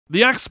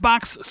The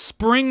Xbox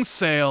Spring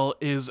Sale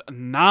is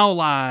now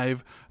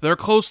live. They're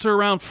close to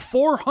around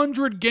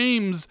 400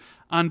 games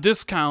on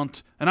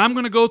discount, and I'm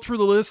going to go through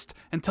the list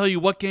and tell you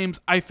what games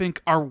I think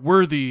are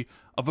worthy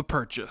of a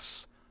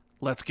purchase.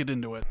 Let's get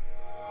into it.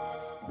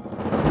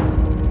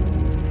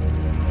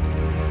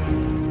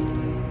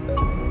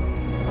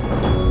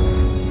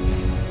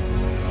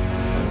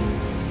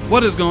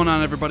 What is going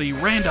on, everybody?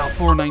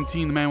 Randall419,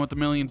 the man with the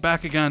million,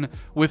 back again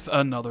with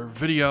another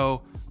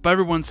video. Hope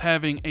everyone's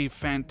having a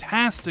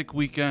fantastic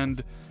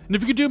weekend. And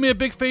if you could do me a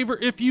big favor,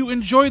 if you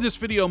enjoy this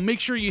video,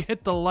 make sure you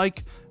hit the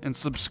like and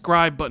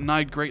subscribe button.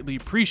 I'd greatly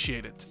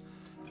appreciate it.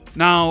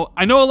 Now,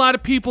 I know a lot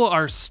of people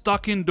are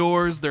stuck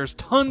indoors. There's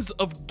tons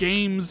of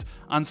games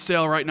on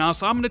sale right now,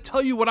 so I'm going to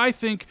tell you what I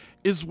think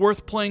is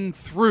worth playing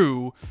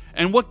through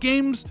and what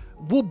games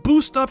will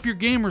boost up your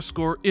gamer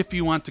score if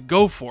you want to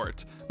go for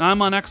it. Now,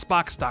 I'm on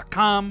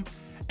Xbox.com,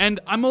 and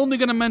I'm only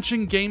going to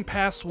mention Game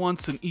Pass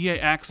once and EA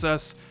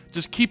Access.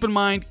 Just keep in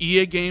mind,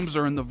 EA games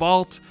are in the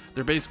vault.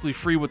 They're basically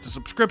free with the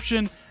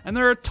subscription, and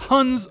there are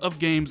tons of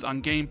games on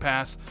Game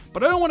Pass,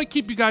 but I don't want to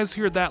keep you guys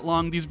here that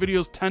long. These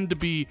videos tend to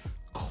be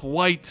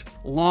quite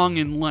long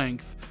in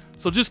length.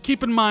 So just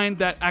keep in mind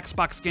that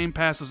Xbox Game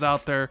Pass is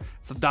out there.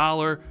 It's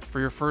 $1 for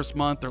your first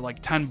month. They're like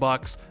 10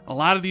 bucks. A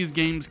lot of these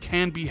games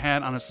can be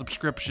had on a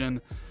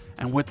subscription.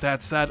 And with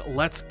that said,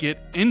 let's get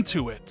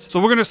into it. So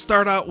we're going to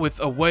start out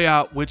with A Way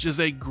Out, which is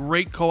a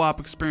great co-op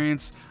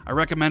experience. I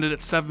recommend it at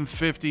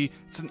 $7.50.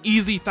 It's an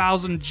easy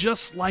 1,000,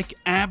 just like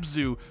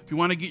Abzu. If you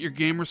want to get your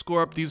gamer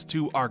score up, these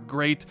two are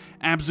great.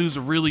 Abzu's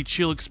a really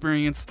chill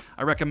experience.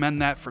 I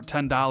recommend that for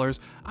 $10.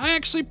 I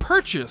actually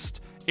purchased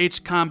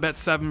H Combat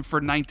 7 for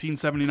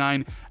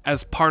 $19.79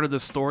 as part of the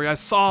story. I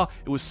saw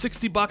it was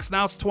 60 bucks,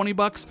 now it's 20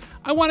 bucks.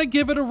 I want to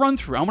give it a run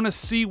through. I want to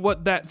see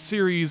what that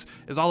series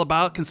is all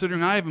about,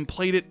 considering I haven't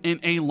played it in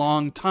a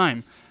long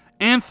time.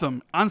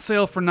 Anthem, on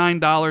sale for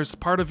 $9,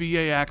 part of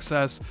EA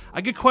Access.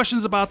 I get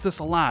questions about this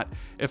a lot.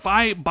 If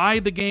I buy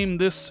the game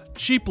this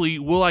cheaply,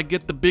 will I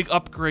get the big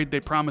upgrade they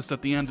promised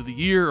at the end of the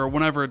year or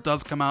whenever it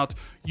does come out?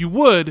 You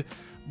would,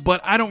 but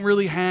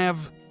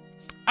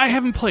I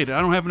haven't played it.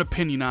 I don't have an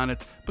opinion on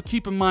it, but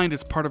keep in mind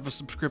it's part of a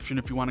subscription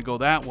if you want to go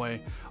that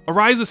way.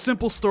 Arise: A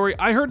Simple Story.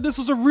 I heard this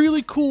was a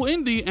really cool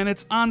indie, and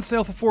it's on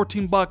sale for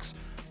 14 bucks,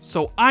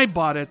 so I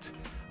bought it.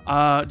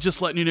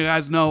 Just letting you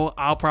guys know,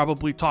 I'll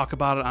probably talk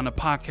about it on a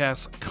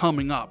podcast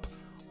coming up.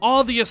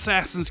 All the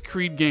Assassin's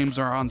Creed games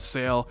are on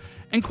sale,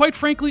 and quite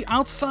frankly,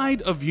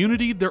 outside of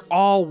Unity, they're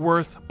all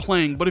worth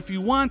playing. But if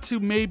you want to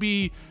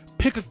maybe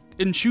pick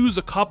and choose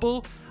a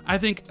couple, I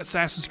think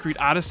Assassin's Creed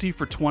Odyssey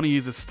for 20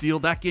 is a steal.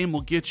 That game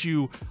will get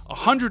you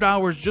 100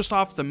 hours just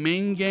off the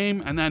main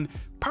game, and then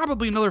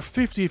probably another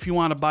 50 if you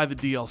want to buy the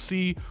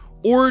DLC.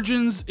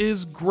 Origins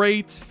is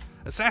great.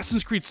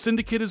 Assassin's Creed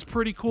Syndicate is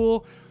pretty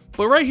cool.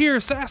 But right here,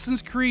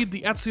 Assassin's Creed,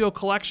 the Ezio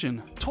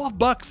Collection, 12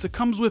 bucks. It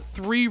comes with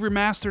 3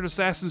 remastered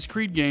Assassin's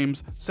Creed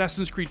games,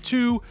 Assassin's Creed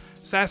 2,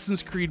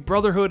 Assassin's Creed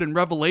Brotherhood, and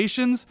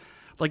Revelations.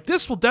 Like,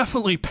 this will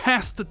definitely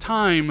pass the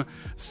time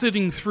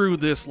sitting through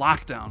this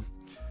lockdown.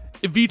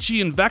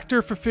 Avicii and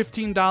Vector for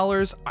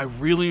 $15. I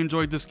really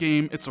enjoyed this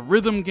game. It's a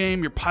rhythm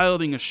game. You're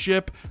piloting a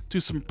ship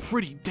to some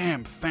pretty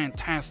damn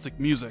fantastic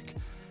music.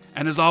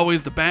 And as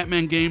always, the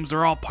Batman games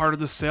are all part of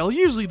the sale.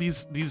 Usually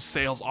these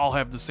sales all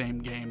have the same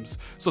games.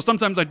 So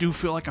sometimes I do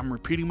feel like I'm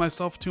repeating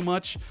myself too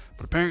much,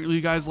 but apparently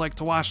you guys like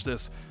to watch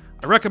this.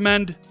 I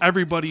recommend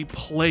everybody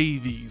play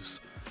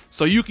these.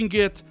 So you can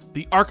get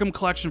the Arkham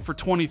Collection for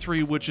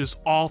 $23, which is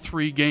all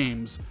 3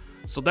 games.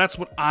 So that's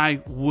what I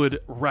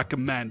would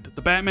recommend.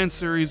 The Batman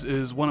series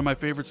is one of my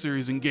favorite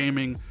series in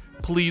gaming.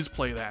 Please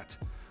play that.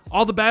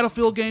 All the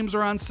Battlefield games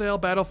are on sale.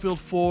 Battlefield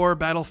 4,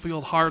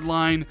 Battlefield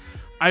Hardline.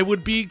 I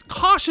would be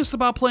cautious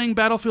about playing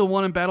Battlefield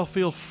 1 and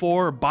Battlefield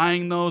 4, or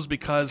buying those,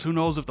 because who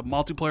knows if the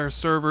multiplayer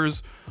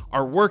servers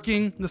are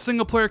working. The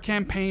single player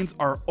campaigns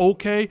are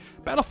okay.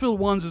 Battlefield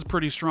 1's is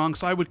pretty strong,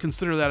 so I would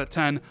consider that at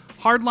 10.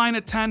 Hardline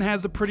at 10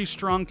 has a pretty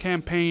strong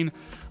campaign.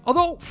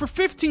 Although for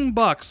 15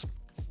 bucks,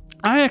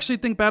 I actually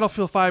think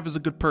Battlefield 5 is a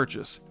good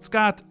purchase. It's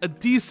got a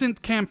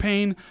decent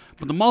campaign,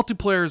 but the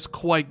multiplayer is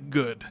quite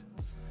good.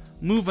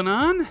 Moving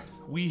on,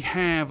 we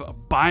have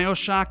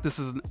BioShock. This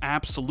is an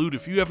absolute.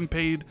 If you haven't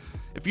played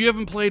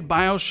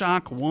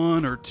BioShock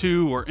 1 or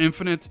 2 or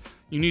Infinite,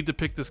 you need to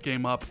pick this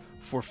game up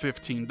for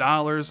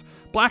 $15.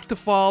 Black to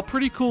Fall,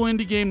 pretty cool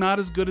indie game, not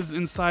as good as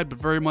Inside, but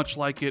very much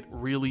like it,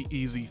 really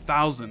easy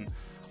 1,000.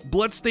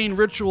 Bloodstained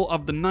Ritual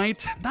of the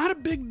Night, not a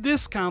big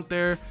discount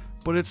there,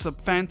 but it's a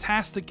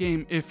fantastic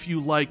game if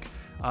you like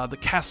the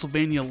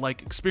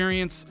Castlevania-like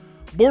experience.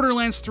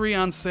 Borderlands 3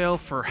 on sale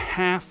for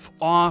half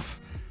off.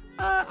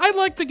 I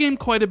like the game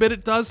quite a bit.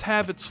 It does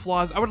have its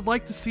flaws. I would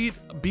like to see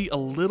it be a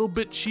little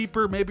bit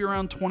cheaper, maybe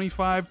around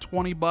 25,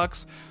 20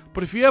 bucks.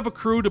 But if you have a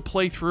crew to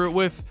play through it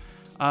with,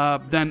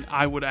 then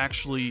I would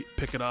actually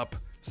pick it up.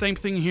 Same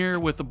thing here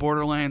with the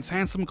Borderlands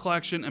Handsome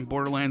Collection and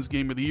Borderlands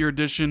Game of the Year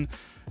Edition.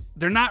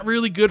 They're not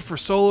really good for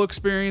solo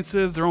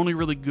experiences. They're only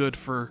really good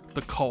for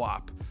the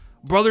co-op.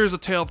 Brothers: A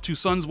Tale of Two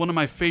Sons, one of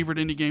my favorite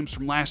indie games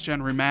from last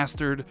gen,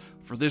 remastered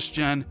for this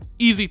gen.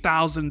 Easy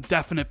 1,000,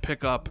 definite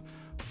pickup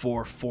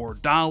for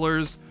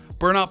 $4.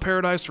 Burnout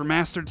Paradise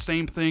remastered,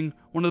 same thing.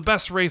 One of the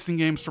best racing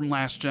games from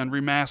last gen,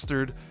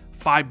 remastered,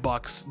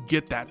 $5.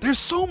 Get that. There's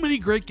so many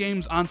great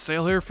games on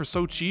sale here for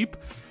so cheap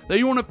that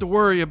you won't have to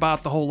worry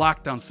about the whole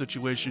lockdown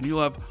situation.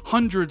 You'll have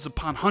hundreds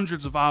upon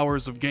hundreds of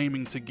hours of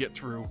gaming to get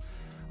through.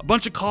 A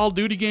bunch of Call of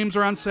Duty games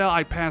are on sale.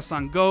 I pass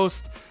on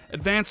Ghost.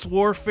 Advanced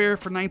Warfare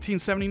for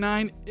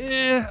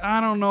 $19.79.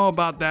 I don't know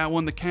about that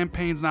one. The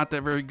campaign's not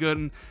that very good,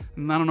 and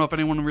I don't know if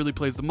anyone really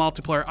plays the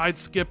multiplayer. I'd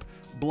skip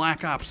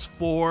Black Ops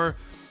 4.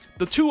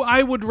 The two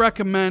I would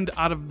recommend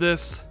out of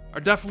this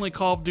are definitely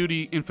Call of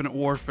Duty Infinite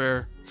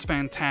Warfare. It's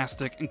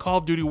fantastic. And Call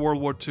of Duty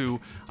World War II,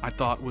 I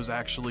thought was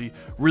actually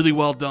really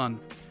well done.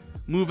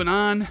 Moving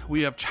on,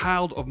 we have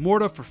Child of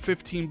Morta for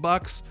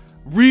 $15.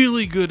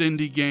 Really good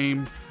indie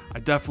game. I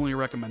definitely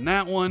recommend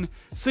that one.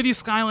 City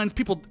Skylines,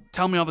 people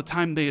tell me all the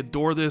time they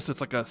adore this. It's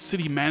like a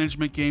city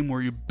management game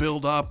where you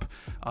build up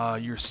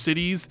your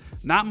cities.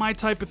 Not my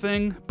type of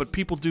thing, but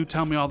people do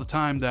tell me all the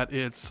time that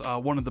it's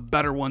one of the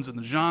better ones in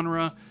the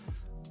genre.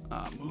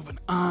 Moving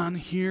on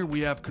here, we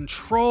have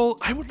Control.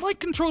 I would like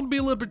Control to be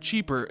a little bit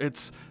cheaper.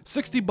 It's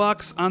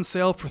 $60 on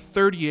sale for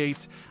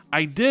 $38.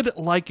 I did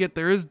like it.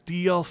 There is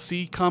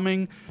DLC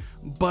coming,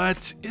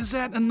 but is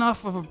that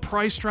enough of a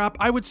price drop?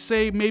 I would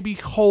say maybe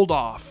hold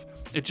off.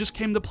 It just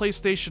came to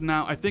PlayStation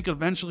now. I think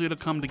eventually it'll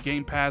come to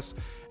Game Pass,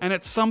 and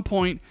at some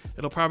point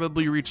it'll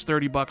probably reach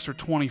 $30 or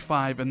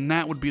 $25, and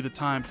that would be the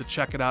time to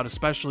check it out,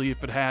 especially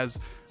if it has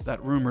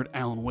that rumored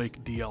Alan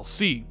Wake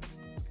DLC.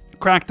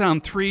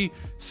 Crackdown 3,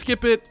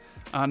 skip it.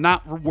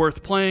 Not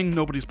worth playing.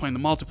 Nobody's playing the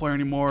multiplayer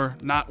anymore.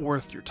 Not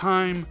worth your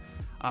time.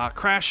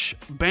 Crash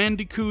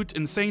Bandicoot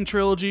Insane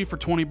Trilogy for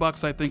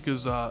 $20 I think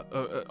is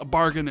a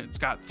bargain. It's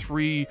got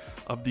 3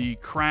 of the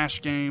Crash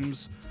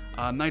games.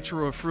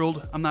 Nitro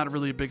Fueled, I'm not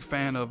really a big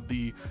fan of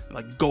the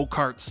like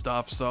go-kart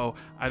stuff, so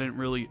I didn't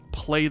really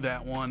play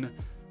that one.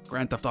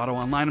 Grand Theft Auto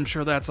Online, I'm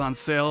sure that's on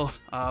sale,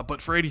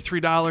 but for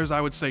 $83 I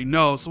would say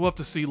no, so we'll have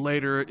to see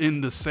later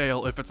in the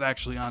sale if it's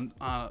actually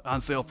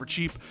on sale for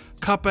cheap.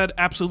 Cuphead,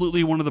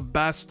 absolutely one of the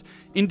best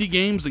indie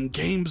games and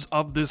games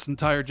of this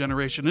entire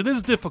generation. It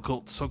is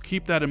difficult, so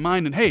keep that in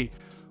mind, and hey,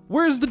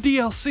 where's the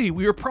DLC?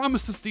 We were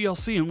promised this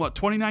DLC in what,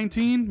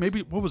 2019?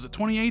 Maybe, what was it,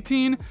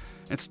 2018?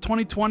 It's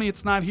 2020,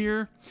 it's not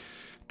here.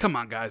 Come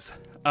on, guys.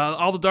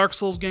 All the Dark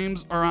Souls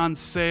games are on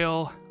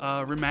sale.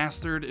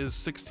 Remastered is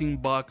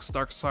 $16.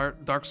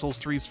 Dark Souls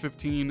 3 is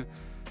 $15.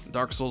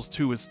 Dark Souls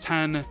 2 is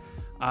 $10.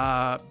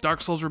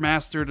 Dark Souls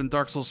Remastered and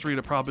Dark Souls 3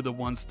 are probably the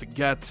ones to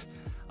get.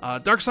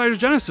 Darksiders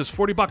Genesis,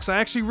 $40. I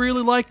actually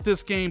really like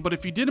this game, but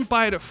if you didn't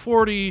buy it at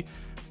 $40,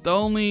 the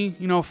only,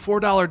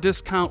 $4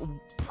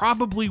 discount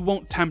probably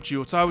won't tempt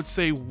you. So I would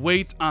say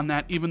wait on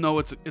that, even though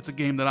it's a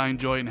game that I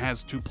enjoy and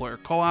has 2-player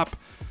co-op.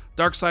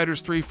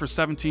 Darksiders 3 for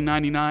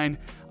 $17.99.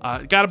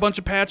 Got a bunch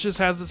of patches,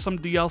 has some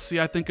DLC.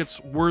 I think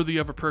it's worthy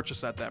of a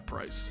purchase at that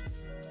price.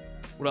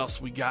 What else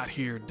we got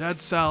here?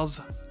 Dead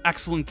Cells,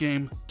 excellent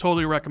game.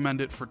 Totally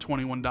recommend it for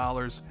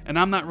 $21. And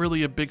I'm not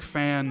really a big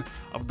fan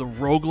of the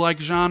roguelike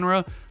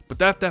genre, but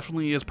that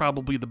definitely is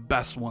probably the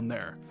best one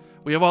there.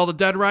 We have all the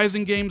Dead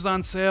Rising games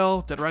on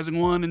sale. Dead Rising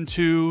 1 and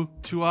 2.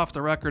 2 off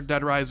the record.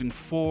 Dead Rising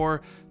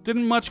 4.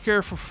 Didn't much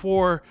care for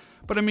 4,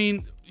 but I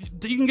mean,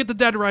 you can get the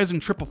Dead Rising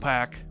triple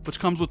pack, which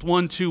comes with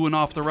 1, 2, and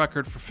off the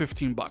record for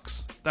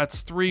 $15.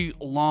 That's 3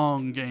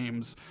 long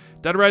games.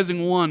 Dead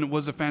Rising 1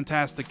 was a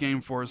fantastic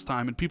game for its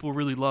time, and people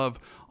really love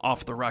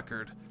off the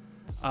record.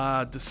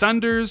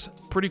 Descenders,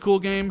 pretty cool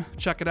game.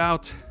 Check it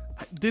out.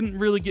 I didn't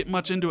really get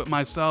much into it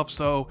myself,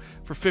 so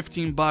for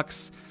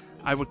 $15,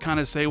 I would kind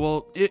of say,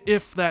 well,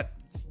 if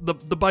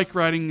the bike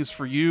riding is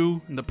for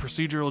you and the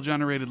procedural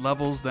generated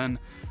levels, then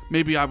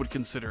maybe I would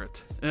consider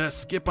it.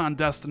 Skip on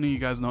Destiny. You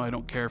guys know I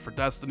don't care for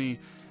Destiny.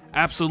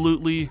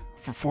 Absolutely,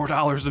 for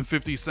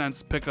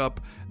 $4.50, pick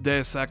up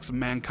Deus Ex and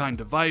Mankind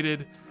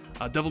Divided.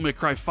 Devil May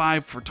Cry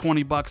 5 for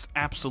 $20.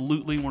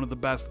 Absolutely one of the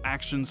best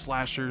action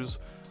slashers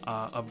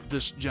of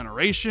this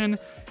generation.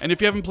 And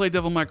if you haven't played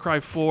Devil May Cry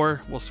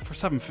 4, well, for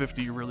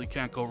 $7.50 you really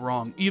can't go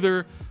wrong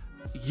either.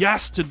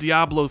 Yes to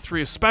Diablo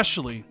 3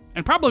 especially,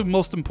 and probably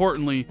most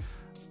importantly,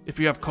 if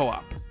you have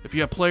co-op, if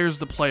you have players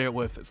to play it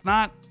with. It's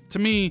not, to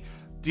me,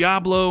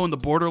 Diablo and the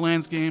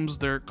Borderlands games,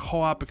 they're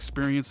co-op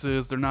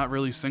experiences. They're not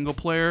really single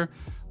player,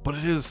 but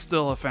it is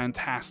still a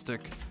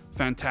fantastic,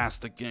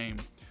 fantastic game.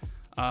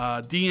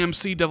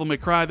 DMC, Devil May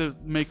Cry, the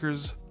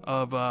makers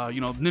of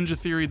Ninja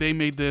Theory, they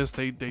made this.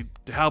 They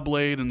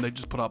Hellblade, and they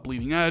just put out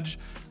Bleeding Edge.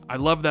 I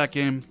love that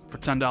game. For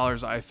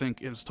 $10, I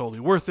think it is totally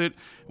worth it.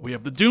 We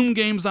have the Doom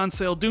games on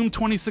sale. Doom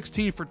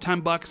 2016 for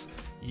 $10.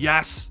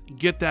 Yes,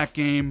 get that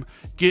game.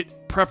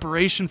 Get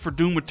preparation for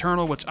Doom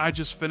Eternal, which I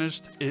just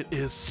finished. It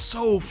is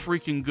so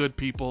freaking good,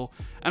 people.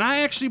 And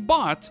I actually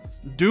bought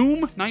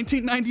Doom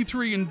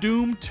 1993 and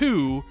Doom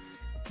 2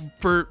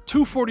 for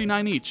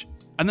 $2.49 each.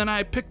 And then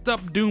I picked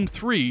up Doom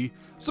 3.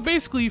 So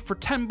basically, for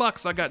 10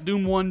 bucks, I got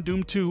Doom 1,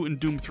 Doom 2, and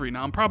Doom 3.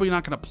 Now, I'm probably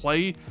not going to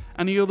play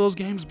any of those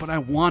games, but I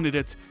wanted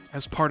it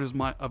as part of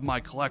my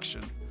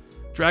collection.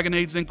 Dragon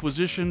Age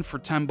Inquisition for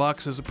 10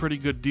 bucks is a pretty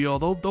good deal.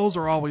 Those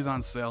are always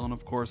on sale, and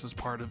of course, as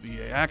part of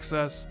EA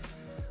Access.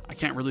 I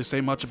can't really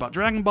say much about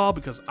Dragon Ball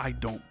because I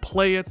don't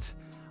play it.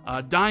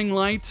 Dying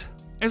Light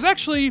is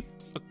actually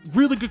a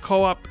really good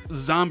co-op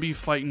zombie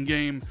fighting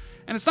game,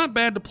 and it's not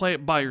bad to play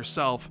it by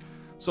yourself.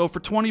 So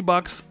for 20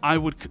 bucks, I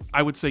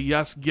would say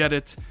yes, get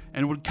it,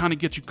 and it would kind of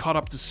get you caught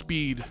up to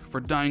speed for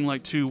Dying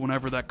Light 2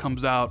 whenever that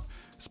comes out.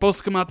 It's supposed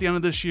to come out the end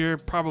of this year,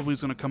 probably is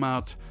going to come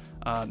out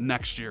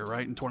next year,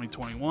 right, in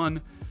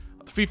 2021.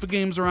 The FIFA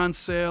games are on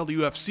sale, the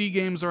UFC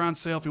games are on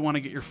sale if you want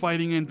to get your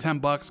fighting in, 10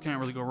 bucks, can't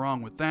really go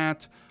wrong with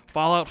that.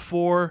 Fallout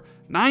 4,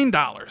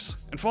 $9.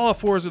 And Fallout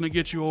 4 is going to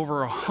get you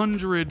over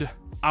 100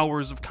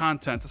 hours of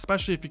content,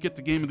 especially if you get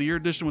the Game of the Year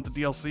edition with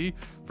the DLC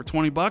for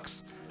 20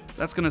 bucks.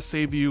 That's going to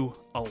save you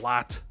a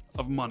lot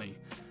of money.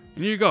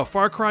 And here you go,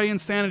 Far Cry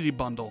Insanity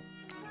Bundle.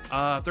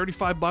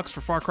 35 bucks for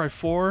Far Cry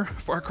 4,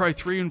 Far Cry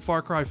 3, and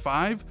Far Cry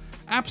 5.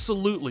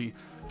 Absolutely.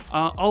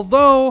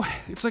 Although,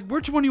 it's like,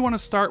 which one do you want to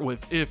start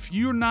with? If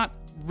you're not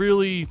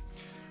really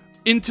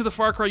into the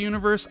Far Cry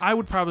universe, I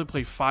would probably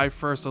play 5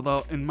 first,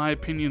 although, in my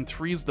opinion,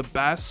 3 is the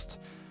best.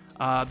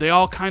 They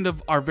all kind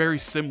of are very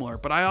similar,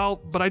 but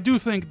I do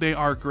think they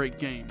are great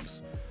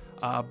games.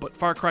 But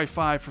Far Cry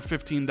 5 for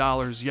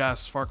 $15,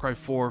 yes. Far Cry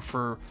 4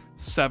 for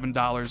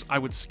 $7. I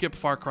would skip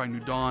Far Cry New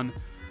Dawn.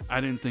 I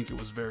didn't think it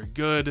was very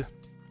good.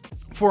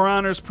 For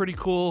Honor is pretty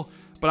cool,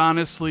 but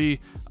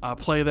honestly,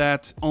 play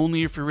that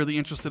only if you're really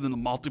interested in the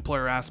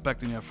multiplayer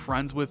aspect and you have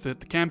friends with it.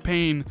 The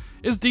campaign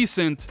is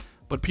decent,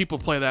 but people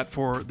play that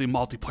for the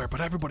multiplayer,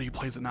 but everybody who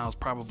plays it now is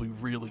probably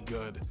really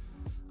good.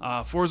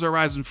 Forza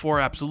Horizon 4,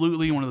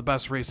 absolutely, one of the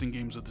best racing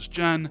games of this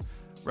gen.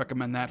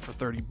 Recommend that for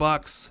 30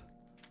 bucks.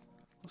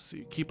 Let's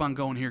see, keep on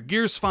going here.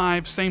 Gears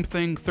 5, same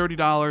thing,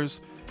 $30.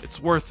 It's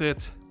worth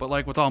it, but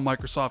like with all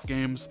Microsoft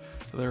games,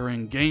 they're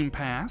in Game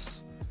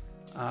Pass.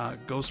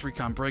 Ghost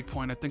Recon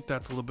Breakpoint, I think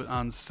that's a little bit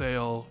on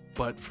sale,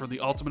 but for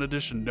the Ultimate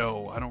Edition,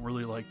 no, I don't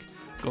really like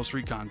Ghost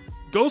Recon.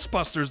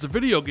 Ghostbusters, the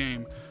video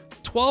game,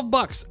 12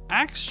 bucks.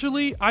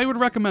 Actually, I would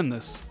recommend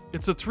this.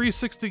 It's a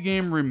 360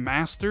 game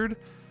remastered,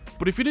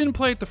 but if you didn't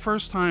play it the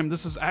first time,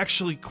 this is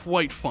actually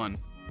quite fun.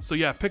 So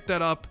yeah, pick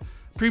that up.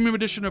 Premium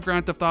edition of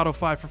Grand Theft Auto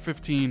 5 for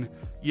 15.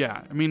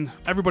 Yeah, I mean,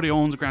 everybody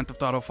owns Grand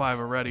Theft Auto 5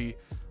 already,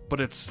 but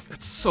it's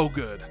so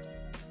good.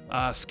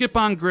 Skip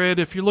on Grid.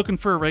 If you're looking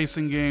for a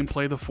racing game,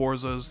 play the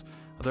Forzas.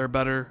 They're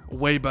better,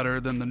 way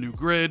better than the new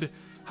Grid.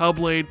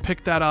 Hellblade,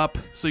 pick that up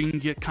so you can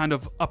get kind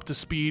of up to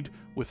speed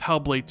with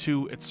Hellblade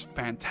 2. It's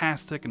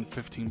fantastic and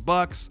 15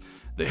 bucks.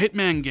 The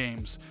Hitman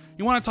games.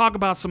 You want to talk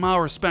about some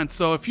hours spent.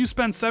 So if you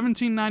spend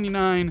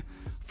 $17.99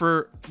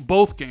 for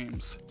both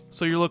games,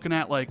 so you're looking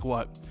at like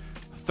what?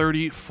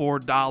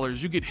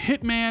 $34. You get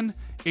Hitman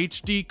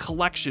HD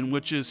Collection,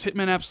 which is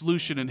Hitman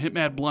Absolution and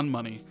Hitman Blood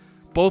Money.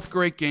 Both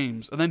great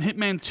games. And then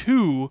Hitman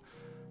 2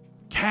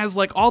 has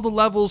like all the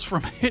levels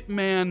from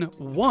Hitman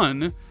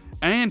 1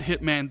 and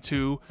Hitman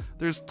 2.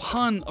 There's a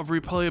ton of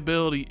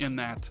replayability in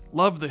that.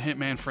 Love the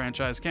Hitman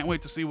franchise. Can't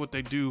wait to see what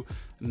they do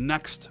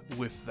next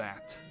with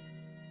that.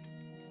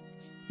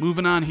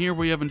 Moving on here,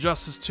 we have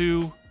Injustice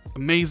 2.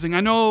 Amazing. I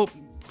know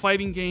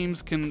fighting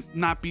games can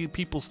not be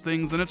people's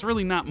things, and it's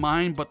really not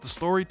mine, but the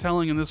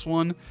storytelling in this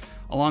one,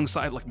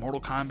 alongside like Mortal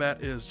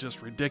Kombat, is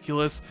just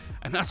ridiculous,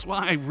 and that's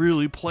why I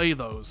really play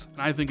those,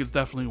 and I think it's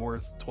definitely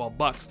worth 12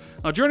 bucks.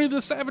 Now, Journey to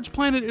the Savage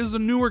Planet is a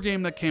newer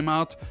game that came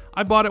out.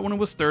 I bought it when it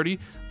was 30.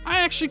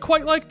 I actually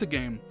quite like the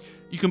game.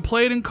 You can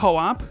play it in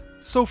co-op,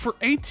 so for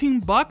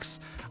 18 bucks,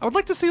 I would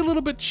like to see a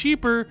little bit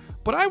cheaper,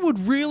 but I would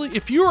really,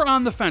 if you were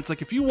on the fence,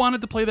 like if you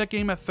wanted to play that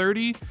game at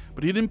 30,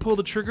 but you didn't pull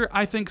the trigger,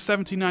 I think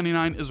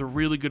 $17.99 is a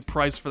really good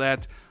price for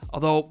that,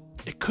 although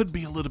it could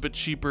be a little bit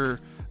cheaper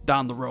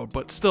down the road,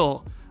 but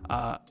still,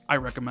 I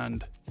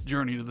recommend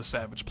Journey to the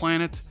Savage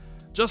Planet.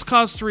 Just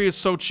Cause 3 is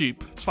so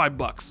cheap. It's 5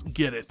 bucks.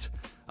 Get it.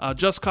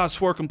 Just Cause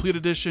 4 Complete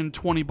Edition,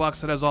 20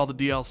 bucks. It has all the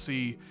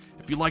DLC.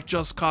 If you like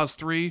Just Cause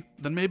 3,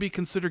 then maybe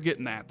consider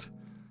getting that.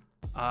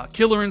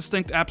 Killer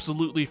Instinct,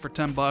 absolutely, for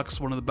 10 bucks.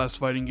 One of the best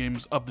fighting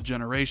games of the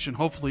generation.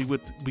 Hopefully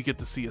we get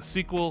to see a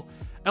sequel.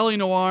 L.A.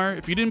 Noire,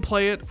 if you didn't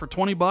play it, for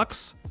 20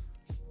 bucks,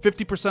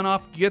 50%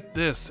 off, get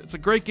this. It's a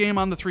great game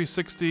on the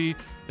 360.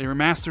 They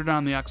remastered it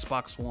on the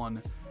Xbox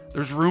One.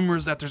 There's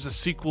rumors that there's a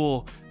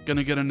sequel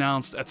gonna get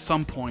announced at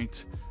some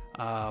point,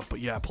 but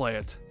yeah, play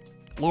it.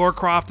 Lara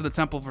Croft and the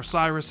Temple of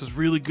Osiris is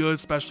really good,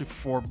 especially for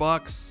 4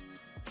 bucks.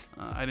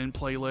 I didn't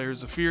play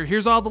Layers of Fear.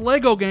 Here's all the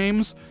Lego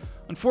games.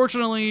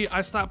 Unfortunately, I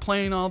stopped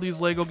playing all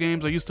these Lego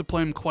games. I used to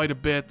play them quite a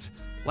bit.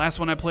 Last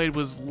one I played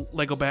was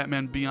Lego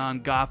Batman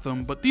Beyond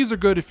Gotham, but these are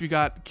good if you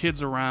got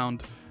kids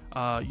around,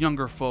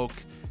 younger folk.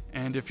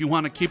 And if you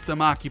want to keep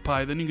them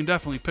occupied, then you can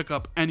definitely pick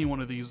up any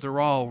one of these. They're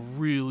all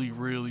really,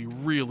 really,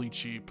 really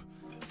cheap.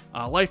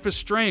 Life is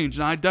Strange,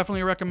 and I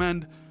definitely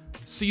recommend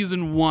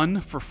Season 1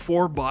 for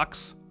 4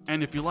 bucks.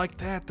 And if you like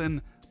that,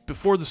 then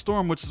Before the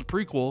Storm, which is a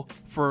prequel,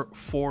 for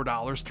 $4,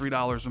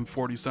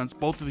 $3.40.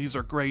 Both of these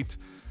are great.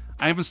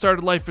 I haven't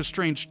started Life is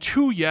Strange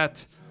 2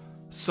 yet,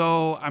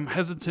 so I'm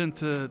hesitant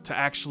to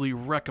actually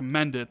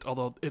recommend it,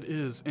 although it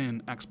is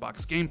in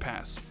Xbox Game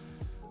Pass.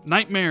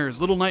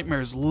 Nightmares, Little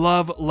Nightmares,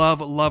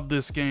 love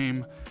this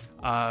game.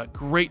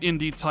 Great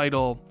indie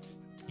title.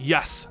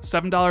 Yes,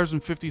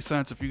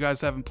 $7.50. If you guys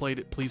haven't played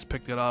it, please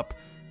pick it up.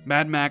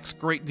 Mad Max,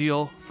 great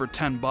deal for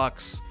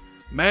 $10.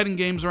 Madden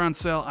games are on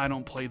sale. I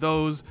don't play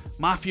those.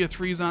 Mafia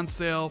 3 is on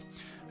sale,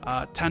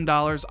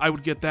 $10. I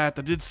would get that.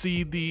 I did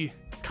see the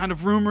kind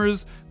of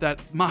rumors that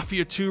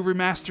Mafia 2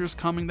 remaster is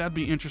coming. That'd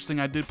be interesting.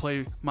 I did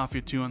play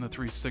Mafia 2 on the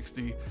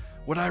 360.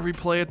 Would I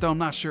replay it though? I'm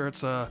not sure.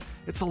 It's a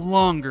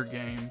longer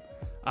game.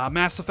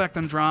 Mass Effect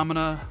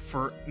Andromeda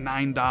for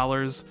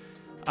 $9.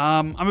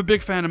 I'm a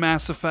big fan of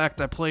Mass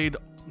Effect. I played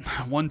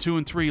 1, 2,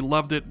 and 3.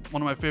 Loved it.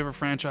 One of my favorite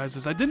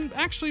franchises. I didn't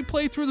actually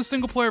play through the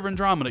single player of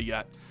Andromeda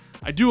yet.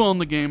 I do own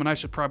the game, and I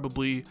should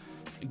probably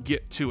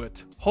get to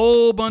it.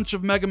 Whole bunch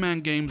of Mega Man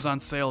games on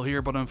sale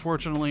here, but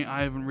unfortunately,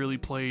 I haven't really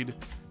played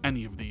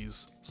any of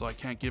these, so I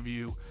can't give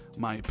you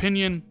my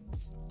opinion.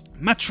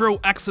 Metro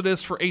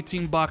Exodus for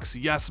 $18.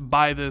 Yes,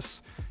 buy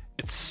this.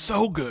 It's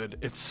so good.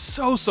 It's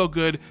so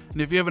good.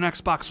 And if you have an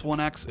Xbox One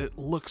X, it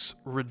looks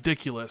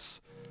ridiculous.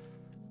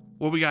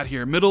 What we got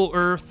here?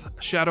 Middle-earth,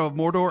 Shadow of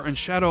Mordor, and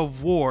Shadow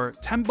of War.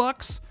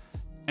 $10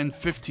 and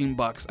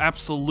 $15.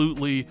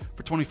 Absolutely.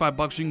 For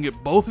 $25, you can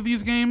get both of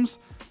these games.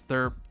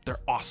 They're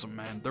awesome,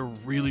 man. They're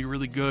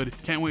really good.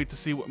 Can't wait to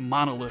see what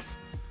Monolith,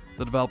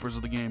 the developers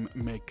of the game,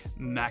 make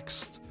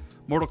next.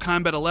 Mortal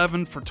Kombat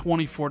 11 for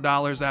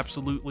 $24.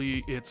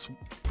 Absolutely. It's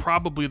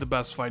probably the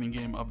best fighting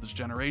game of this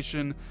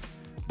generation.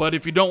 But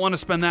if you don't want to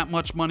spend that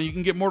much money, you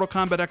can get Mortal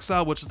Kombat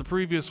XL, which is the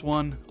previous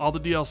one, all the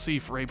DLC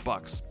for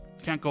 $8.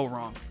 Can't go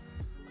wrong.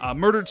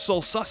 Murdered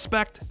Soul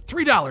Suspect,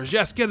 $3.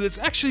 Yes, get it. It's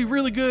actually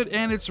really good,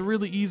 and it's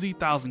really easy.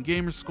 1,000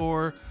 gamer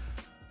score.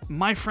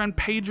 My friend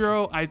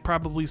Pedro, I'd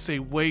probably say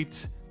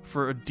wait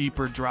for a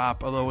deeper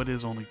drop, although it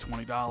is only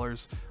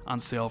 $20 on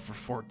sale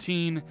for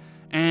 $14.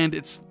 And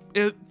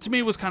to me,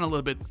 it was kind of a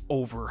little bit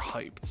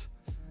overhyped.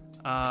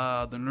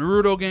 The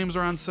Naruto games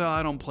are on sale.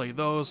 I don't play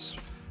those.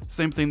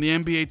 Same thing, the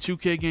NBA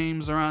 2K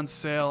games are on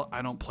sale.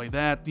 I don't play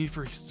that. Need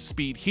for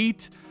Speed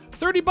Heat,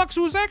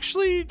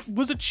 $30.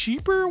 Was it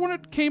cheaper when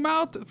it came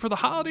out for the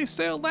holiday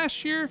sale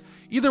last year?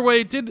 Either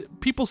way,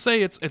 people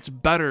say it's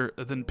better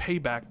than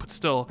Payback, but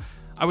still,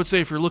 I would say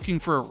if you're looking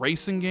for a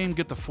racing game,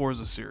 get the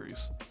Forza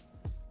series.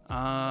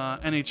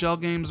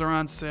 NHL games are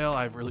on sale.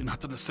 I have really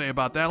nothing to say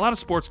about that. A lot of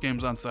sports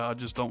games on sale I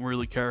just don't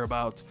really care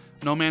about.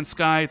 No Man's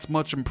Sky, it's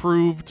much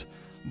improved,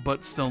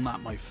 but still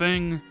not my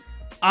thing.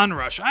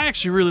 Onrush. I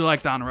actually really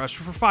liked Onrush.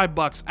 For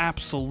 $5,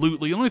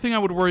 absolutely. The only thing I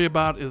would worry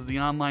about is the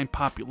online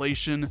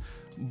population,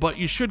 but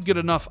you should get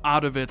enough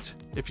out of it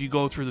if you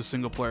go through the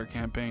single-player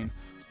campaign.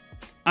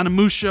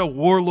 Onimusha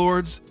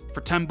Warlords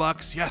for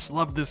 $10. Yes,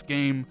 love this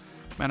game.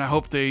 Man, I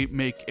hope they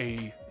make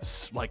a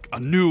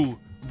new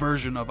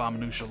version of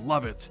Onimusha.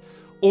 Love it.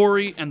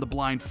 Ori and the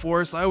Blind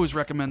Forest. I always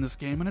recommend this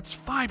game, and it's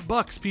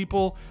 $5,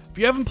 people. If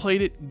you haven't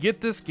played it, get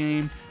this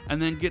game,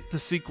 and then get the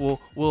sequel,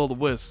 Will o' the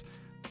Wisps,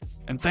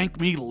 and thank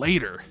me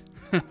later.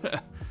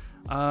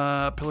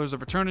 Pillars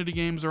of Eternity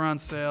games are on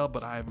sale,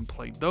 but I haven't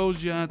played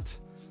those yet.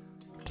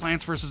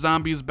 Plants vs.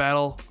 Zombies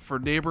Battle for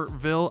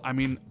Neighborville. I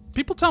mean,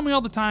 people tell me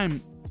all the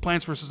time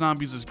Plants vs.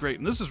 Zombies is great,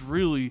 and this is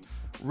really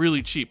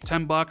cheap.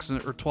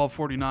 $10 or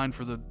 $12.49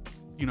 for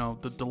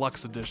the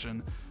deluxe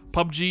edition.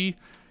 PUBG,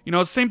 it's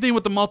the same thing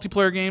with the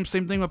multiplayer games,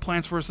 same thing with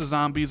Plants vs.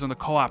 Zombies and the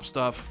co-op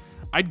stuff.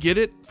 I'd get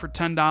it for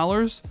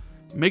 $10.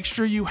 Make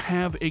sure you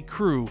have a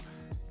crew.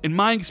 In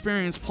my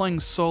experience, playing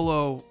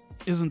solo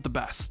isn't the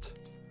best.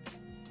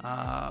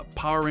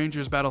 Power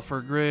Rangers Battle for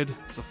a Grid.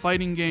 It's a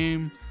fighting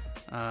game.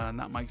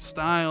 Not my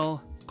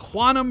style.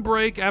 Quantum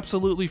Break,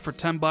 absolutely for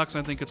 $10.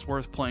 I think it's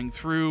worth playing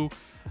through,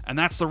 and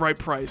that's the right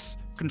price.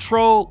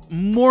 Control,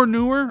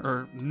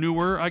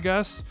 newer, I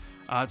guess.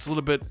 It's a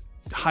little bit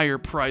higher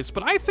price,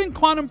 but I think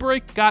Quantum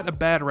Break got a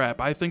bad rap.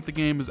 I think the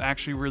game is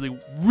actually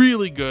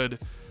really good,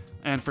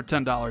 and for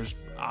 $10,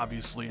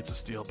 obviously it's a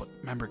steal. But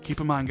remember, keep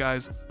in mind,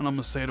 guys, and I'm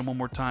gonna say it one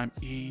more time,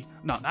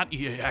 not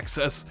EA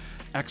Access,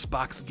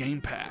 Xbox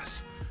Game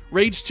Pass.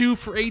 Rage 2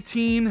 for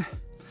 $18.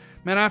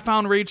 Man, I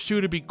found Rage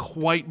 2 to be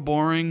quite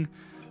boring,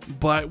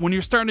 but when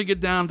you're starting to get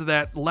down to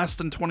that less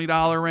than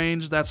 $20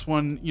 range, that's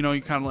when,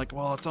 you're kind of like,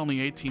 well, it's only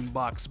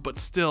 $18, but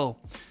still,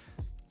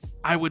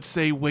 I would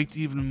say wait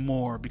even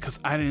more because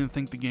I didn't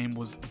think the game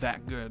was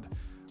that good.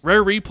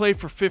 Rare Replay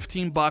for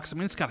 $15. I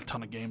mean, it's got a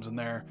ton of games in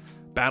there.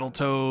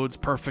 Battletoads,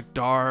 Perfect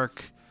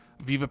Dark,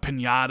 Viva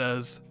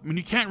Pinatas. I mean,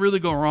 you can't really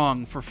go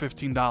wrong for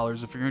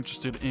 $15 if you're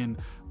interested in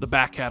the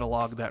back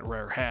catalog that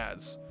Rare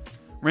has.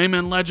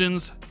 Rayman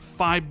Legends,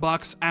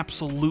 $5.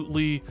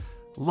 Absolutely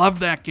love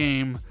that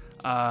game.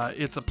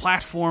 It's a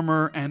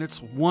platformer, and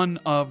it's one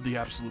of the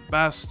absolute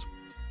best.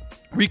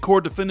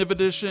 Record Definitive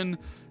Edition,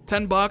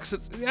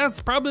 $10.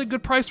 It's probably a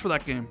good price for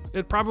that game.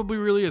 It probably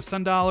really is.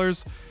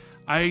 $10.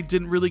 I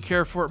didn't really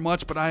care for it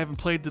much, but I haven't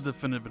played the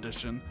Definitive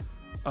Edition.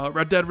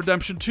 Red Dead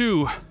Redemption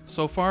 2,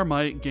 so far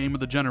my game of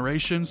the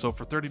generation, so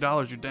for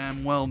 $30 you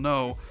damn well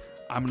know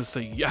I'm going to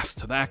say yes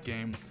to that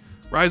game.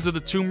 Rise of the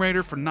Tomb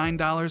Raider for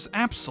 $9,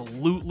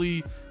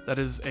 absolutely, that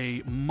is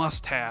a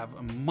must-have,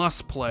 a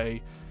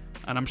must-play,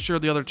 and I'm sure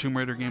the other Tomb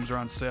Raider games are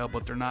on sale,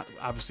 but they're not,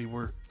 obviously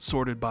we're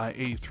sorted by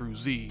A through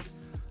Z.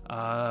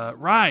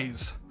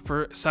 Rise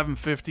for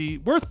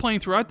 $7.50, worth playing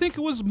through. I think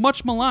it was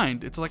much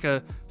maligned. It's like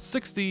a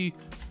 60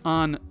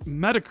 on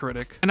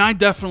Metacritic, and I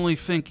definitely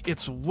think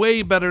it's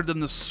way better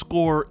than the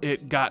score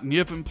it got. And you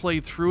haven't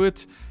played through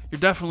it, you're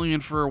definitely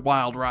in for a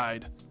wild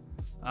ride.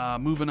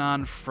 Moving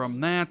on from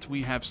that,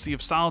 we have Sea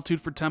of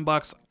Solitude for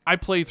 $10. I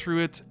played through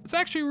it. It's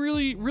actually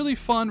really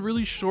fun,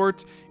 really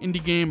short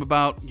indie game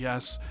about,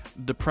 yes,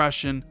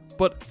 depression,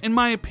 but in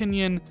my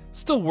opinion,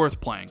 still worth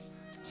playing.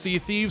 Sea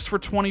of Thieves for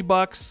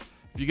 $20.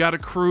 If you got a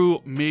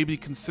crew, maybe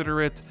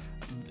consider it.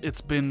 It's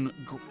been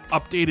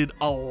updated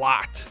a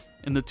lot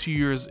in the 2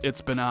 years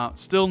it's been out.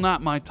 Still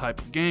not my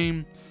type of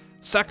game.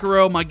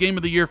 Sekiro, my game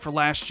of the year for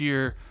last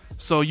year.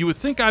 So you would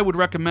think I would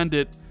recommend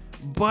it,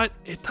 but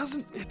it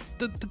doesn't.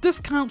 The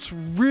discount's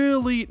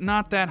really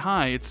not that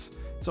high. It's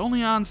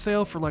only on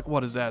sale for like,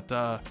 what is that?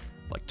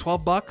 Like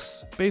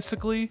 $12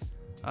 basically.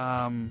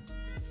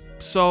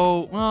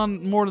 So well,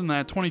 more than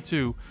that,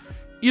 22.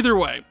 Either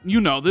way,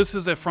 you know, this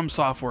is a From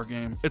Software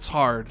game. It's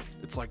hard.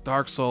 It's like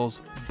Dark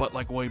Souls, but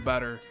like way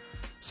better.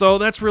 So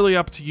that's really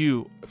up to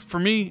you. For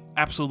me,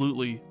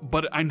 absolutely.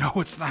 But I know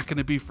it's not going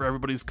to be for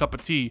everybody's cup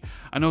of tea.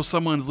 I know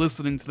someone's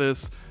listening to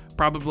this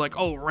probably like,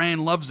 oh,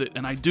 Rand loves it,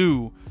 and I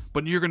do.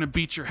 But you're going to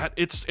beat your head.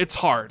 It's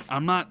hard.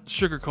 I'm not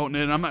sugarcoating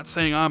it. I'm not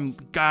saying I'm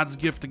God's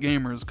gift to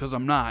gamers, because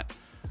I'm not.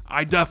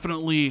 I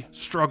definitely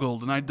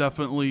struggled, and I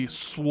definitely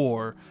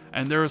swore.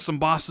 And there are some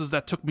bosses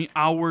that took me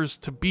hours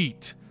to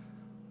beat.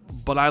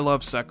 But I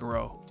love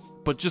Sekiro.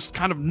 But just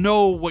kind of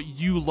know what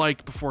you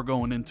like before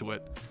going into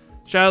it.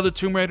 Shadow of the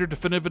Tomb Raider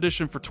Definitive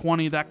Edition for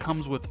 $20. That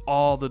comes with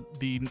all the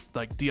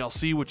like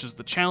DLC, which is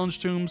the challenge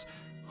tombs.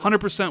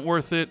 100%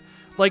 worth it.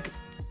 Like,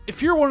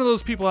 if you're one of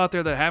those people out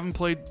there that haven't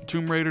played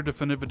Tomb Raider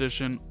Definitive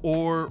Edition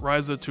or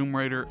Rise of the Tomb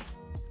Raider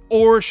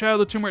or Shadow of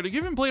the Tomb Raider,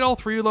 you haven't played all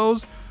three of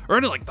those, or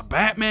any like the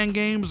Batman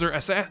games, or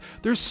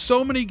there's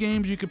so many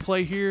games you could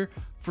play here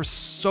for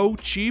so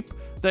cheap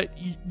that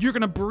you're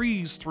gonna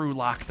breeze through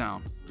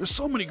lockdown. There's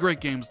so many great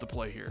games to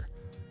play here.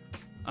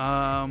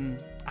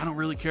 I don't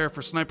really care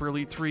for Sniper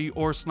Elite 3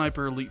 or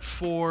Sniper Elite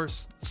 4.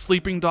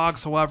 Sleeping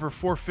Dogs, however,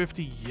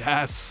 $4.50.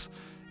 Yes,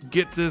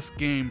 get this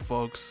game,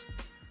 folks.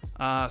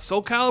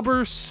 Soul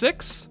Calibur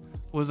 6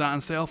 was on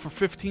sale for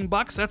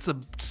 $15. That's a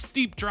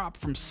steep drop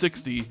from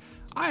 $60.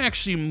 I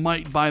actually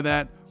might buy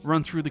that,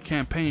 run through the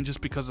campaign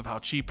just because of how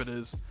cheap it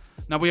is.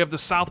 Now we have the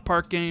South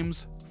Park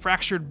games,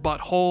 Fractured But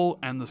Whole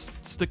and the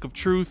Stick of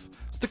Truth.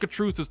 Stick of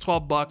Truth is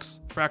 $12,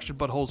 Fractured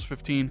But Whole is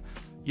 $15.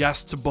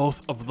 Yes to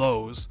both of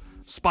those.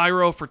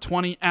 Spyro for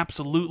 $20,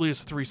 absolutely.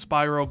 It's 3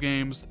 Spyro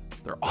games.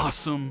 They're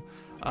awesome.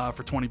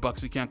 For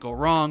 $20, you can't go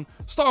wrong.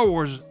 Star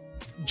Wars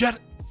Jet.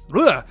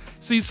 Ugh.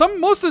 See,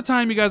 most of the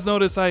time you guys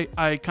notice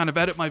I kind of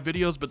edit my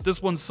videos, but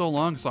this one's so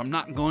long, so I'm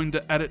not going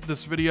to edit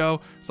this video,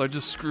 so I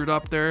just screwed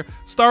up there.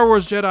 Star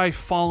Wars Jedi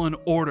Fallen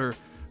Order,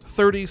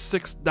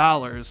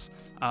 $36.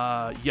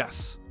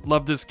 Yes,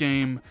 love this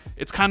game.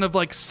 It's kind of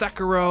like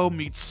Sekiro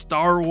meets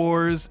Star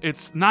Wars.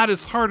 It's not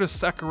as hard as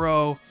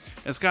Sekiro.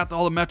 It's got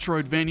all the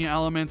Metroidvania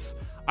elements.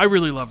 I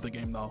really love the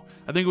game, though.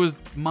 I think it was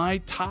my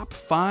top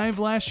 5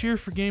 last year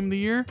for Game of the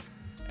Year.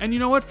 And you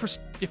know what?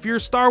 If you're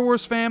a Star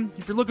Wars fan,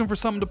 if you're looking for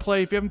something to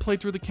play, if you haven't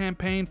played through the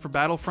campaign for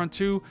Battlefront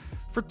 2,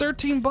 for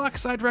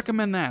 $13, I'd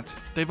recommend that.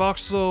 They've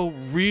also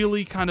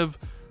really kind of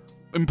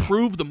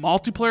improved the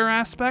multiplayer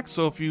aspect,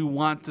 so if you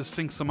want to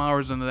sink some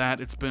hours into that,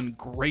 it's been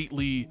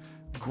greatly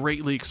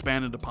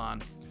expanded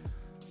upon.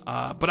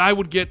 But I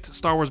would get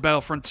Star Wars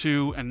Battlefront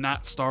 2 and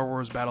not Star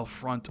Wars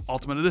Battlefront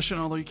Ultimate Edition,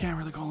 although you can't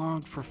really go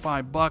wrong for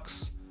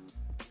 $5.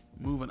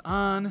 Moving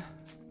on,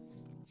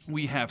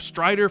 we have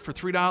Strider for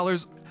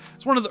 $3.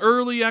 It's one of the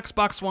early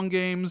Xbox One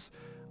games.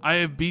 I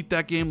have beat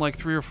that game like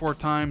 3 or 4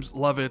 times.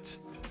 Love it.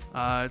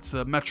 It's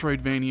a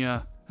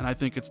Metroidvania, and I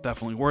think it's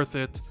definitely worth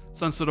it.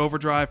 Sunset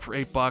Overdrive for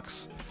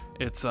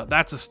 $8.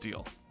 That's a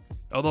steal.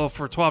 Although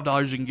for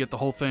 $12 you can get the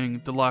whole thing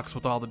deluxe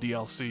with all the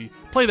DLC.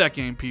 Play that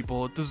game,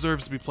 people. It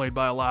deserves to be played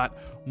by a lot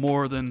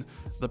more than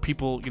the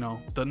people,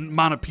 the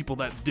amount of people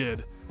that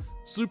did.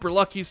 Super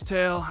Lucky's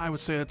Tale, I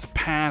would say that's a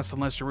pass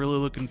unless you're really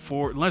looking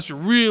for, unless you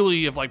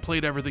really have like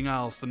played everything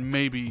else, then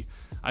maybe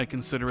I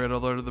consider it,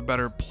 although they're the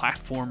better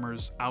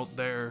platformers out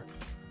there.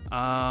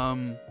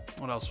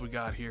 What else we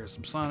got here?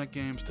 Some Sonic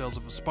games, Tales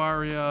of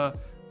Vesperia,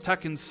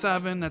 Tekken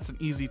 7, that's an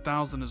easy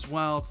 1,000 as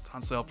well. It's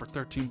on sale for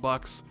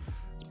 $13. It's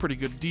a pretty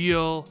good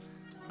deal.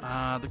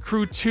 The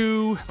Crew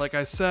 2, like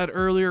I said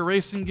earlier,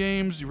 racing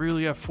games, you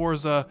really have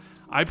Forza.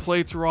 I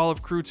played through all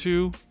of Crew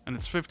 2, and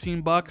it's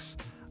 $15.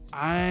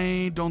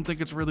 I don't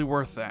think it's really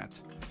worth that.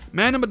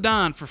 Man of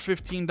Medan for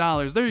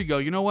 $15. There you go.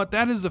 You know what?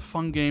 That is a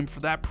fun game for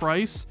that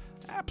price.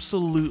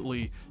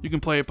 Absolutely. You can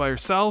play it by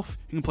yourself.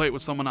 You can play it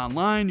with someone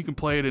online. You can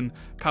play it in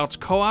couch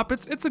co-op.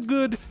 It's a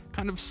good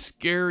kind of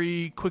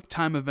scary quick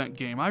time event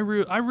game. I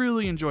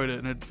really enjoyed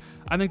it, and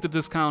I think the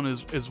discount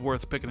is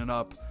worth picking it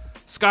up.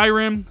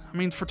 Skyrim, I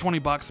mean, for 20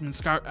 bucks, I mean,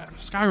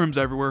 Skyrim's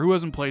everywhere. Who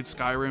hasn't played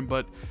Skyrim?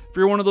 But if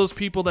you're one of those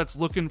people that's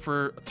looking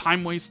for a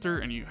time waster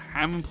and you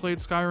haven't played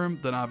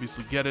Skyrim, then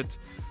obviously get it.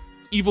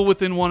 Evil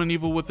Within 1 and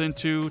Evil Within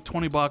 2,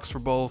 20 bucks for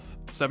both,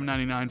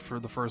 $7.99 for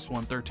the first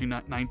one,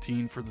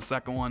 $13.19 for the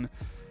second one.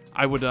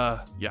 I would,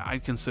 yeah,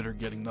 I'd consider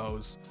getting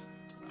those.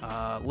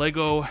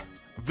 Lego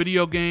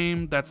video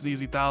game, that's an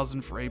easy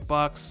 1,000 for 8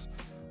 bucks.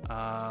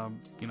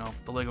 You know,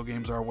 the Lego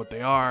games are what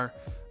they are.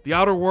 The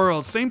Outer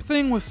Worlds, same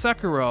thing with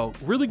Sekiro.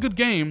 Really good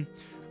game,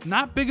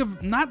 not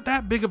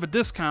that big of a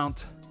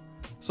discount.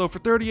 So for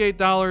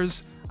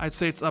 $38, I'd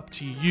say it's up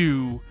to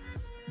you,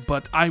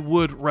 but I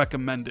would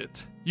recommend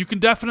it. You can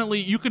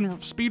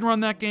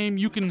speedrun that game.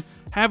 You can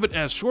have it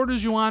as short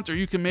as you want, or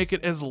you can make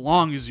it as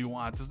long as you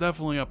want. It's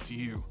definitely up to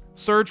you.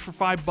 Surge for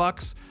 5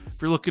 bucks.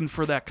 If you're looking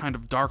for that kind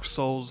of Dark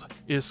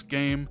Souls-ish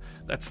game,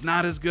 that's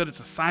not as good. It's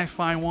a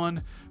sci-fi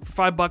one. For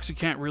 5 bucks, you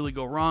can't really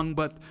go wrong,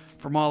 but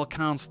from all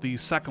accounts, the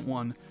second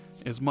one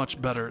is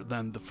much better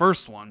than the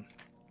first one.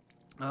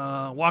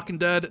 Walking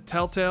Dead,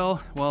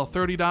 Telltale, well,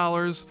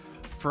 $30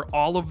 for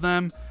all of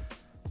them.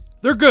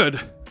 They're good.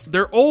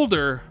 They're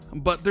older,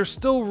 but they're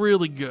still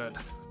really good.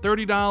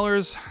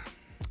 $30,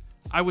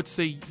 I would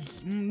say,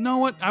 you know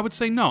what? I would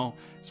say no.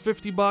 It's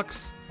 50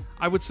 bucks.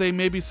 I would say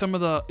maybe some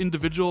of the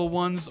individual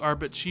ones are a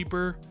bit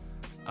cheaper.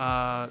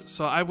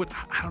 So I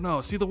don't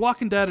know. See, The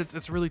Walking Dead,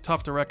 it's really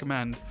tough to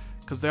recommend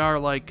because they are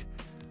like,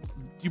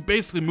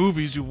 basically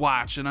movies you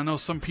watch, and I know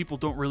some people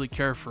don't really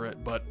care for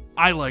it, but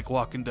I like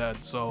Walking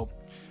Dead, so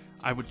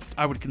I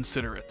would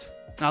consider it.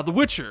 Now, The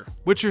Witcher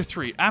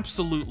 3,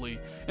 absolutely.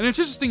 And it's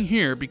interesting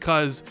here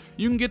because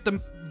you can get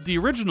the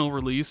original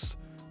release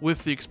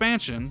with the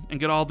expansion and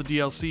get all the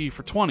DLC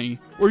for 20,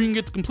 or you can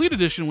get the complete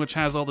edition, which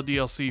has all the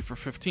DLC for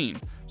 15.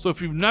 So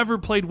if you've never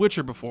played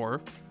Witcher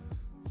before,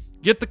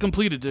 get the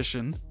complete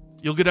edition.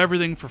 You'll get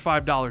everything for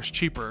 $5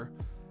 cheaper,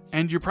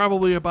 and you're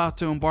probably about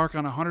to embark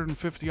on a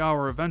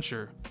 150-hour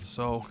adventure.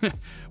 So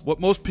what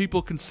most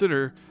people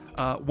consider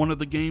one of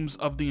the games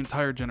of the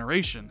entire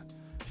generation.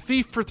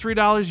 Thief for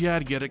 $3, yeah,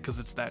 I'd get it because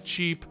it's that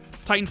cheap.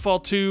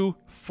 Titanfall 2,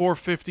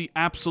 $4.50,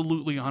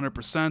 absolutely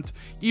 100%.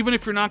 Even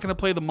if you're not going to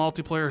play the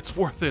multiplayer, it's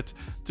worth it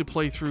to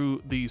play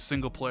through the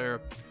single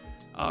player.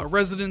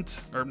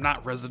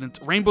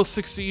 Rainbow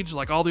Six Siege,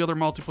 like all the other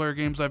multiplayer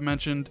games I've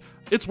mentioned,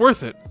 it's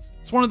worth it.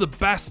 It's one of the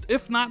best,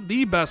 if not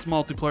the best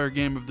multiplayer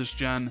game of this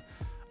gen.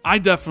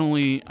 I've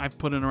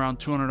put in around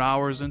 200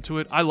 hours into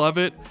it. I love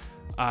it.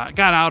 I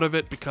got out of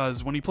it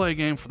because when you play a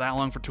game for that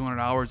long, for 200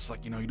 hours, it's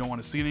like, you know, you don't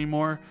want to see it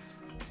anymore.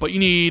 But you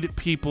need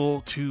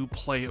people to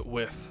play it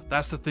with.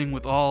 That's the thing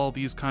with all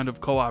these kind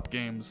of co-op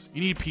games.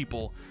 You need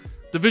people.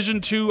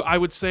 Division 2, I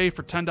would say,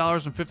 for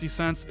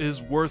 $10.50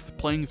 is worth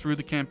playing through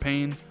the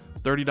campaign.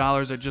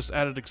 $30, I just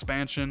added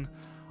expansion.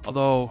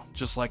 Although,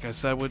 just like I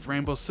said with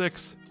Rainbow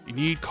Six, you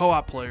need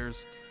co-op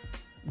players.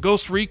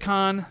 Ghost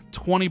Recon,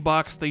 20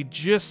 bucks. They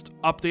just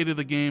updated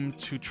the game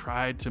to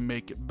try to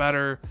make it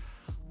better.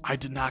 I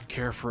did not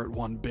care for it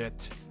one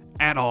bit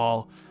at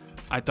all.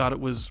 I thought it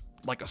was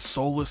like a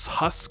soulless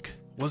husk.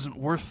 Wasn't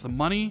worth the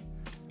money,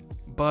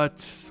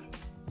 but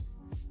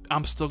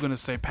I'm still going to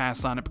say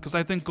pass on it because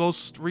I think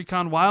Ghost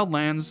Recon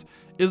Wildlands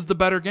is the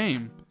better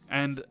game,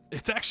 and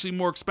it's actually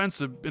more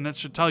expensive, and that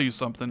should tell you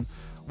something.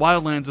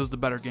 Wildlands is the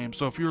better game,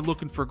 so if you're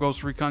looking for a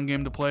Ghost Recon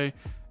game to play,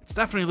 it's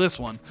definitely this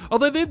one.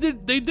 Although they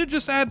did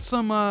just add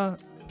some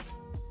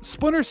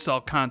Splinter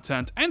Cell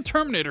content and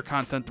Terminator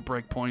content to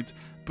Breakpoint,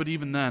 but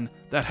even then,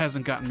 that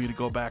hasn't gotten me to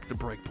go back to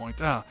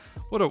Breakpoint.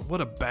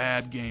 What a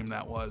bad game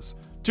that was.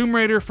 Tomb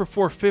Raider for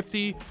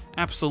 $4.50,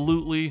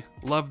 absolutely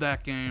love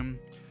that game.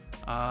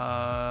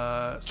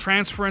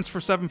 Transference for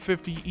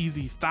 $7.50,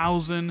 easy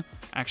 1,000,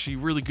 actually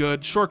really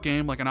good. Short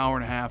game, like an hour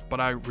and a half, but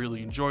I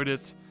really enjoyed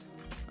it.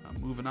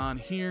 Moving on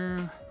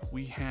here,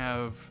 we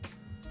have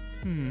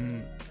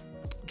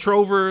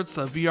Trover. It's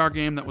a VR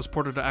game that was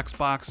ported to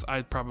Xbox.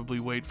 I'd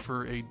probably wait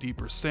for a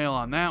deeper sale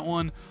on that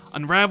one.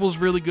 Unravel's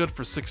really good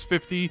for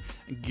 $6.50.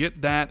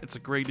 Get that. It's a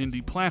great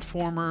indie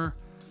platformer.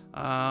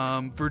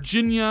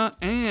 Virginia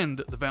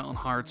and the Valiant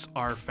Hearts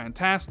are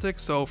fantastic.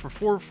 So for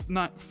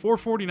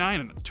 $4.49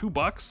 and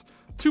 $2,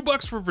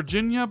 $2 for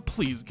Virginia,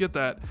 please get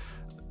that.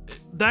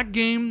 That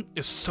game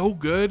is so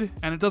good,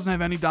 and it doesn't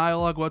have any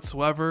dialogue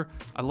whatsoever.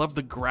 I love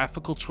the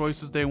graphical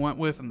choices they went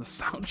with, and the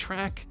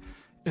soundtrack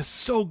is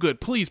so good.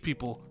 Please,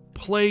 people,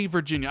 play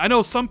Virginia. I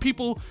know some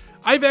people,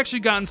 I've actually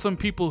gotten some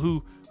people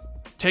who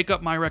take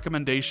up my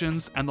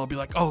recommendations, and they'll be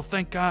like, oh,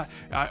 thank God,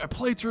 I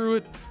played through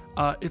it.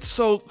 It's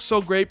so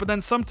great, but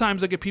then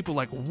sometimes I get people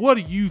like, what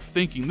are you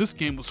thinking? This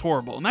game was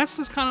horrible. And that's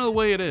just kind of the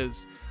way it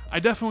is. I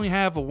definitely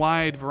have a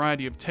wide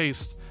variety of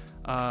taste,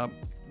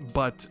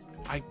 but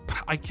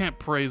I can't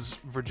praise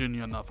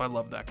Virginia enough. I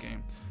love that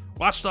game.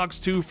 Watch Dogs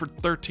 2 for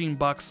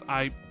 $13.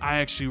 I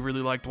actually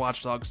really liked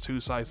Watch Dogs 2,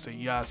 so I say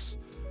yes.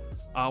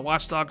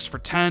 Watch Dogs for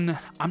 10.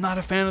 I'm not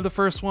a fan of the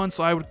first one,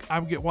 so I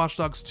would get Watch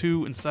Dogs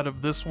 2 instead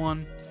of this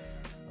one.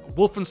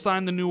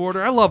 Wolfenstein: The New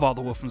Order. I love all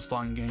the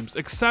Wolfenstein games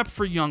except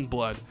for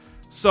Youngblood.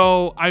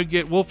 So I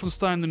get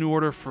Wolfenstein: The New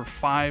Order for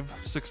 $5,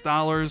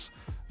 $6,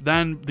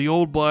 then The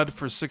Old Blood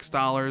for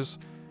 $6,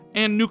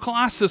 and New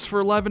Colossus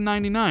for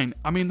 $11.99.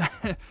 I mean,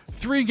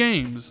 3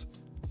 games.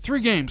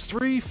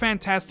 3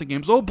 fantastic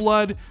games. Old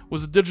Blood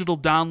was a digital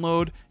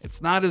download.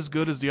 It's not as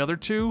good as the other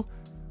 2,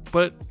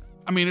 but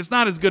I mean, it's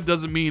not as good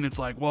doesn't mean it's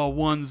like, well,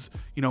 one's,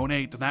 you know, an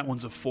 8 and that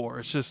one's a 4.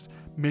 It's just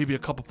maybe a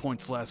couple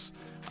points less.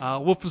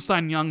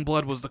 Wolfenstein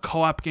Youngblood was the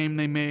co-op game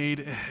they made.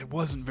 It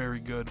wasn't very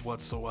good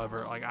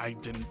whatsoever. Like, I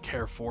didn't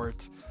care for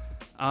it.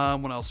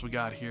 What else we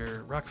got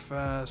here?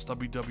 Wreckfest,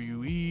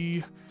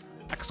 WWE,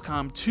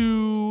 XCOM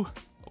 2,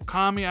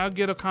 Okami. I'll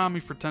get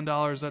Okami for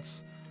 $10.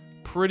 That's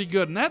pretty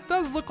good. And that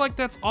does look like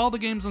that's all the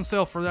games on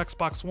sale for the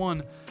Xbox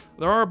One.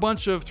 There are a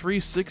bunch of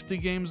 360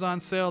 games on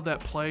sale that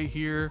play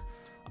here.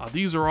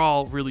 These are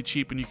all really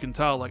cheap, and you can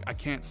tell, like, I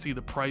can't see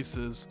the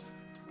prices.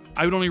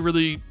 I would only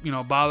really, you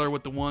know, bother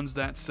with the ones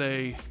that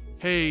say,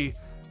 hey,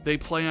 they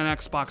play on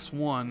Xbox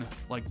One,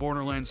 like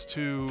Borderlands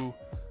 2,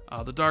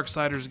 the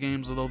Darksiders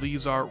games, although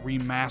these are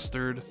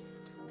remastered.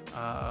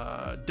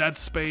 Dead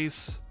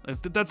Space.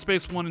 The Dead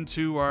Space 1 and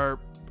 2 are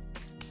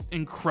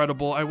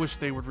incredible. I wish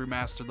they would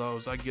remaster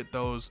those. I'd get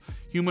those.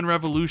 Human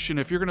Revolution.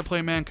 If you're going to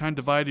play Mankind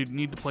Divided, you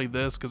need to play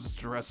this because it's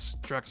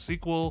a direct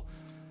sequel.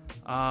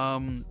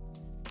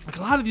 Like,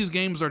 a lot of these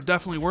games are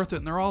definitely worth it,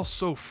 and they're all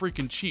so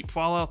freaking cheap.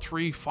 Fallout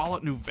 3,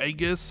 Fallout New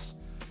Vegas.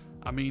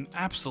 I mean,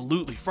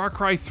 absolutely. Far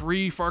Cry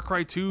 3, Far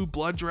Cry 2,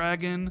 Blood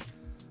Dragon.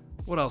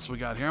 What else we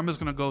got here? I'm just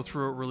going to go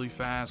through it really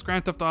fast.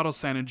 Grand Theft Auto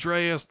San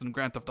Andreas, then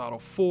Grand Theft Auto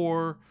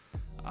 4.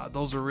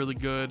 Those are really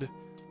good.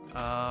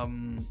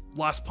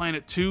 Lost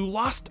Planet 2,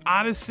 Lost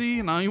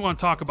Odyssey. Now, you want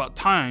to talk about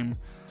time.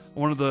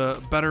 One of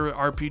the better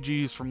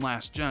RPGs from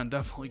last gen.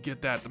 Definitely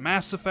get that. The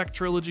Mass Effect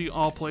trilogy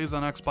all plays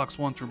on Xbox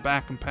One through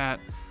back and pat.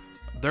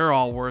 They're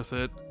all worth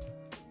it.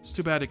 It's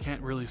too bad I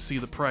can't really see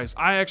the price.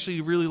 I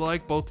actually really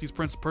like both these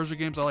Prince of Persia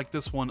games. I like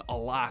this one a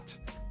lot.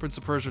 Prince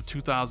of Persia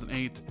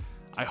 2008.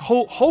 I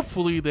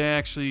hopefully they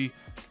actually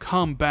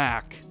come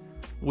back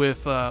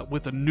with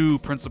a new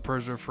Prince of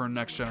Persia for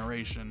next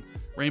generation.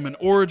 Rayman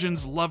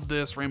Origins, love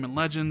this. Rayman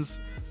Legends,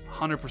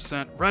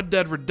 100%. Red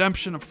Dead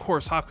Redemption, of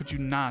course. How could you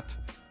not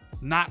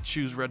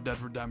choose Red Dead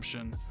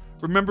Redemption?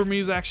 Remember Me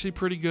is actually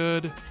pretty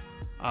good.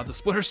 The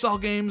Splinter Cell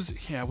games,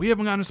 yeah, we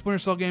haven't gotten a Splinter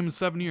Cell game in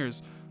 7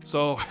 years.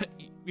 So,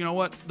 you know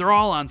what? They're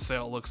all on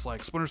sale, it looks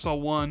like. Splinter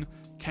Cell 1,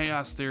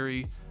 Chaos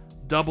Theory,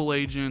 Double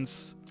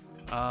Agents,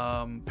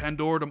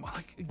 Pandora,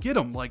 like, get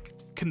them. Like,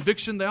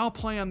 Conviction, they all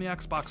play on the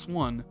Xbox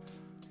One.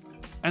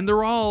 And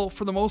they're all,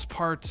 for the most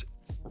part,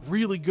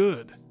 really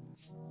good.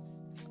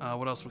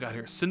 What else we got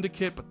here?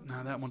 Syndicate, but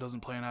nah, that one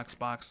doesn't play on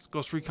Xbox.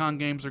 Ghost Recon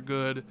games are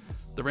good.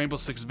 The Rainbow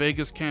Six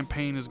Vegas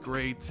campaign is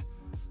great.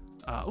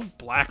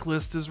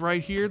 Blacklist is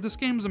right here. This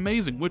game's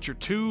amazing. Witcher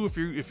 2, if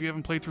you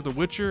haven't played through The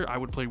Witcher, I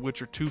would play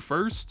Witcher 2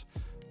 first,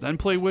 then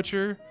play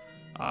Witcher.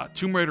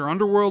 Tomb Raider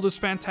Underworld is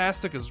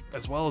fantastic,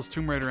 as well as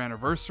Tomb Raider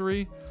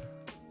Anniversary.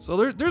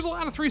 So there's a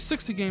lot of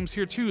 360 games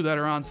here too that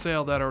are on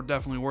sale that are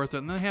definitely worth it,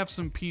 and they have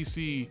some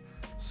PC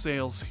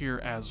sales here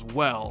as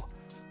well.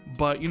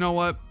 But you know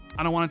what?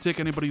 I don't want to take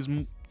anybody's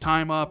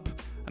time up.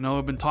 I know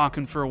I've been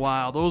talking for a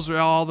while. Those are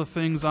all the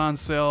things on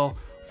sale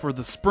for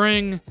the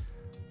spring.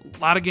 A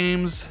lot of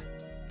games.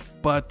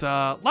 But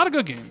a lot of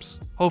good games.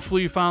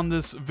 Hopefully you found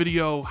this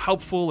video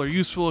helpful or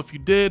useful. If you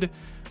did,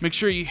 make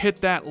sure you hit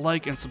that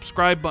like and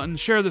subscribe button,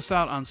 share this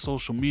out on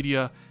social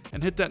media,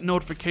 and hit that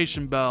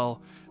notification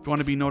bell if you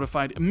want to be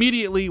notified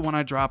immediately when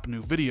I drop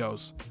new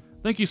videos.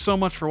 Thank you so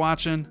much for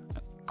watching.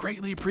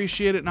 Greatly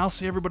appreciate it, and I'll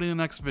see everybody in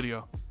the next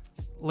video.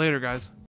 Later, guys.